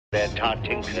They're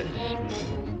tartinkers.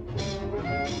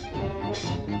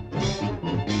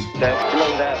 They'll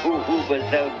blow their hoo-hoovers,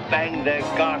 they'll bang their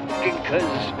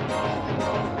garkinkers.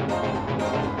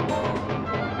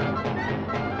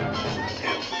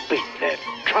 They'll beat their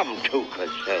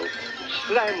trum-tookers, they'll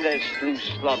slam their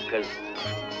sloo-slonkers.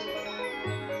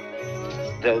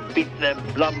 They'll beat their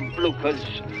blum-blookers,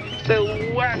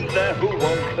 they'll wham their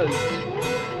hoo-wonkers.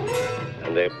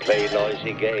 And they play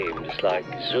noisy games like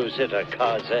Zuzita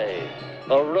Kaze,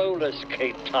 or roller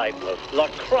skate type of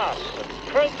lacrosse and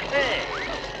croquet.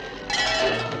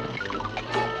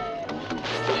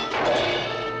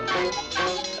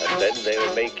 And then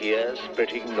they'll make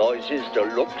ear-splitting noises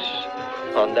deluxe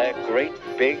on their great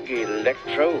big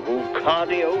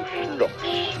electro-cardio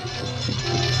schnooks.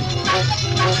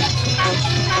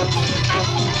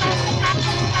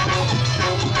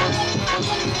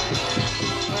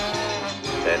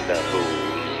 Then the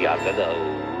Who's, young and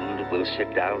old, will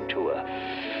sit down to a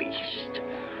feast.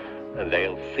 And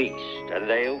they'll feast, and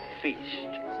they'll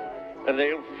feast. And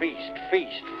they'll feast,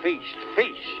 feast, feast,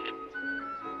 feast.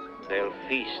 They'll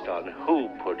feast on Who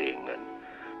pudding and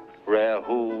rare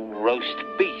Who roast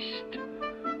beast.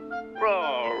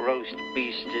 Raw roast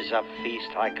beast is a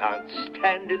feast I can't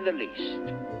stand in the least.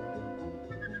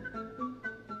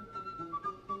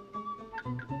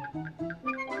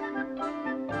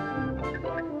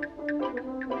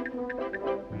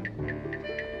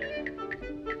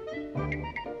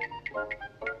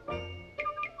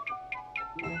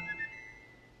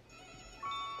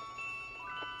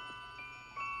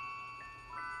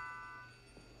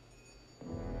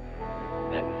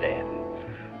 And then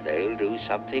they'll do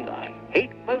something I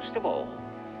hate most of all.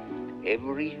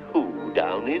 Every Who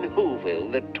down in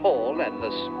Whoville, the tall and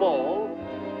the small,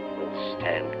 will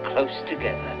stand close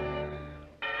together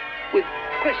with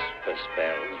Christmas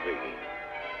bells ringing.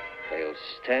 They'll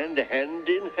stand hand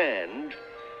in hand,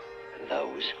 and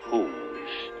those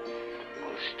Who's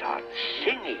will start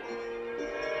singing.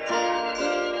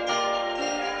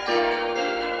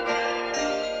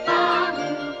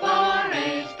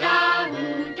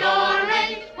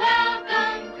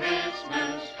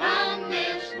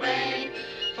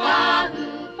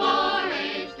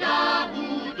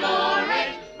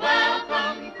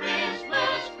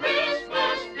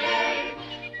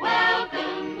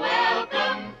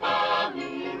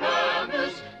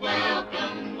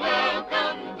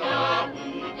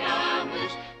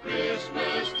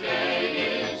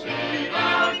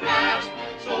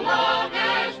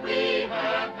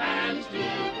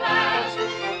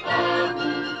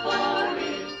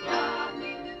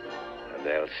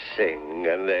 They'll sing,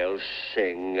 and they'll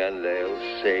sing, and they'll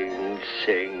sing,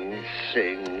 sing,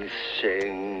 sing,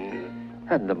 sing.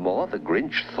 And the more the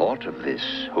Grinch thought of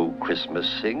this Who Christmas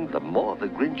sing, the more the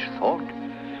Grinch thought,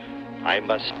 I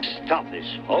must stop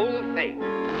this whole thing.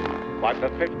 Why, for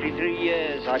 53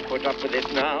 years I put up with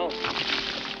it now.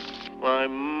 I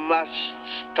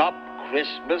must stop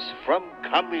Christmas from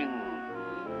coming.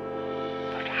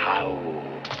 But how?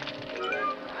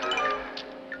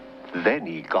 Then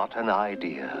he got an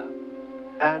idea.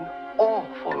 An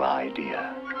awful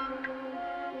idea.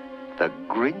 The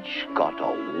Grinch got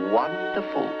a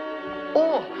wonderful,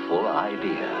 awful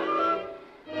idea.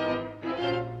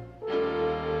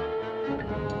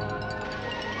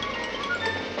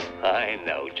 I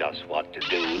know just what to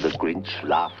do. The Grinch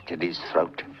laughed in his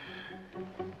throat.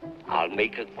 I'll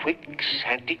make a quick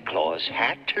Santa Claus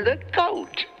hat and a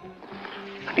coat.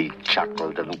 He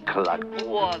chuckled and clucked.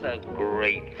 What a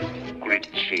great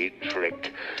Grinchy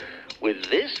trick. With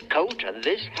this coat and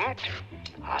this hat,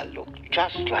 I'll look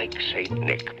just like Saint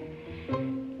Nick.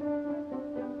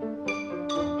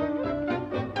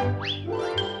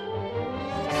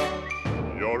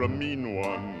 You're a mean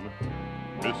one,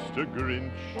 Mr.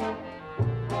 Grinch.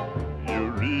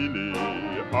 You really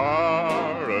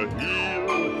are a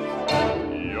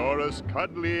heel. You're as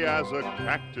cuddly as a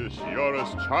cactus, you're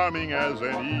as charming as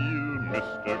an eel,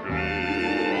 Mr.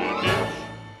 Grinch.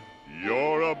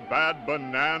 You're a bad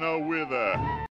banana with a